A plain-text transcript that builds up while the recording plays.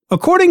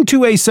According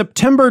to a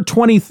September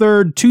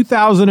 23,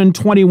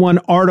 2021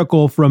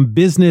 article from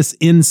Business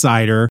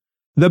Insider,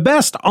 the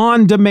best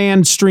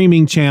on-demand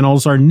streaming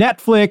channels are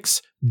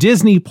Netflix,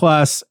 Disney+,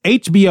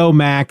 HBO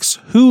Max,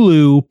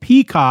 Hulu,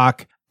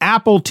 Peacock,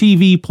 Apple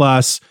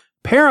TV+,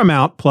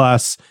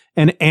 Paramount+,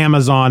 and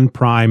Amazon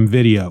Prime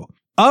Video.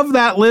 Of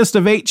that list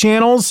of 8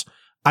 channels,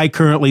 I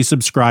currently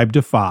subscribe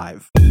to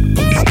 5.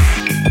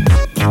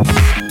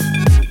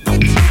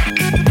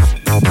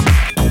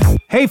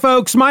 Hey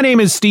folks, my name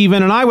is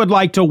Steven, and I would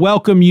like to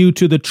welcome you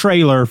to the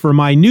trailer for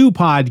my new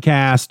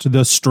podcast,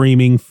 The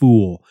Streaming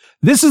Fool.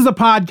 This is the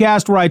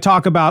podcast where I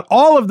talk about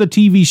all of the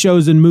TV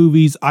shows and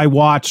movies I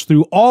watch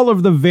through all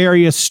of the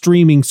various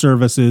streaming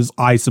services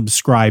I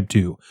subscribe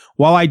to.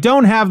 While I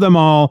don't have them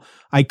all,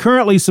 I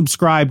currently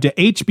subscribe to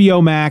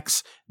HBO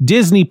Max,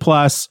 Disney+,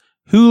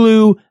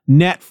 Hulu,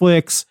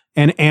 Netflix,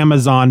 and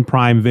Amazon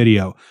Prime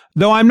Video.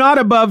 Though I'm not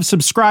above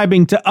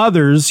subscribing to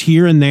others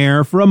here and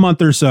there for a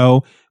month or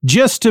so,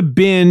 just to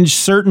binge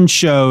certain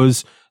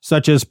shows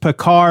such as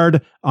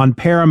Picard on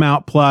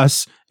Paramount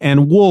Plus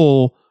and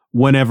Wool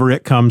whenever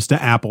it comes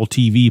to Apple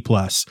TV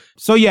Plus.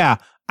 So yeah,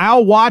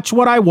 I'll watch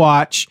what I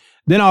watch,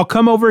 then I'll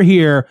come over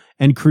here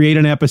and create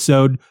an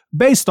episode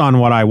based on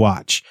what I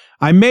watch.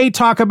 I may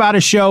talk about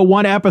a show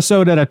one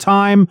episode at a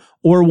time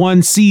or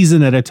one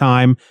season at a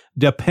time,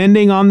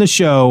 depending on the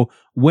show,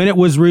 when it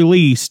was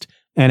released,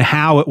 and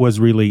how it was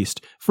released.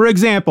 For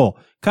example,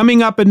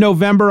 coming up in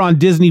November on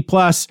Disney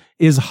Plus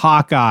is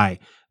Hawkeye.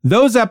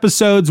 Those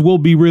episodes will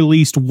be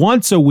released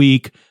once a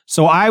week,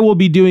 so I will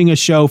be doing a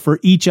show for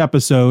each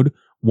episode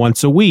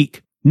once a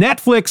week.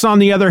 Netflix, on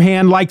the other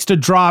hand, likes to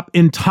drop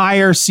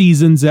entire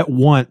seasons at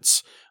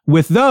once.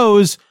 With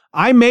those,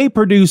 I may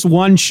produce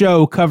one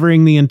show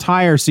covering the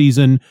entire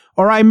season,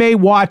 or I may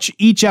watch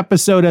each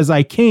episode as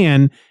I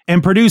can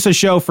and produce a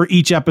show for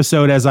each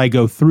episode as I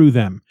go through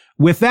them.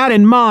 With that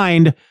in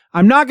mind,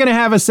 I'm not going to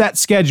have a set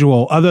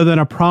schedule other than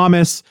a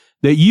promise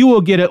that you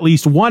will get at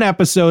least one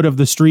episode of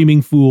The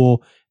Streaming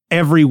Fool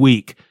every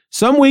week.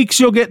 Some weeks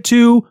you'll get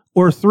 2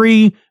 or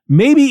 3,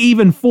 maybe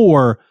even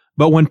 4,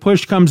 but when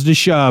push comes to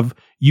shove,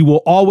 you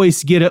will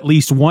always get at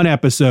least one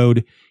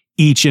episode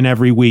each and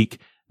every week.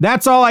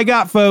 That's all I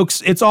got,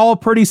 folks. It's all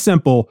pretty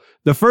simple.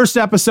 The first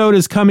episode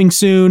is coming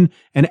soon,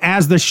 and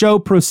as the show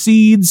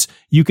proceeds,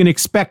 you can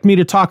expect me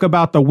to talk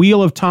about The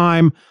Wheel of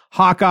Time,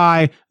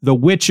 Hawkeye, The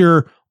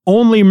Witcher,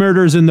 Only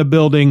Murders in the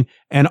Building,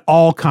 and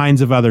all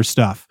kinds of other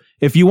stuff.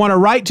 If you want to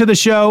write to the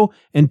show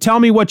and tell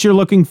me what you're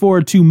looking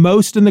forward to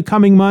most in the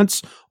coming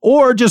months,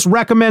 or just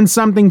recommend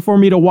something for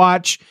me to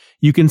watch,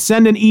 you can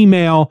send an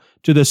email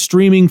to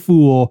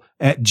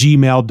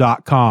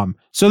thestreamingfool@gmail.com.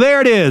 So there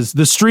it is,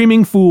 The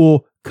Streaming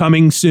Fool,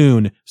 coming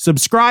soon.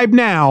 Subscribe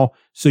now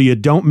so you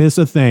don't miss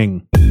a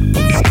thing.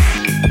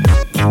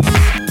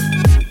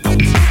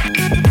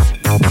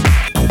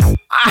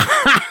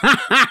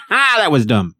 That was dumb.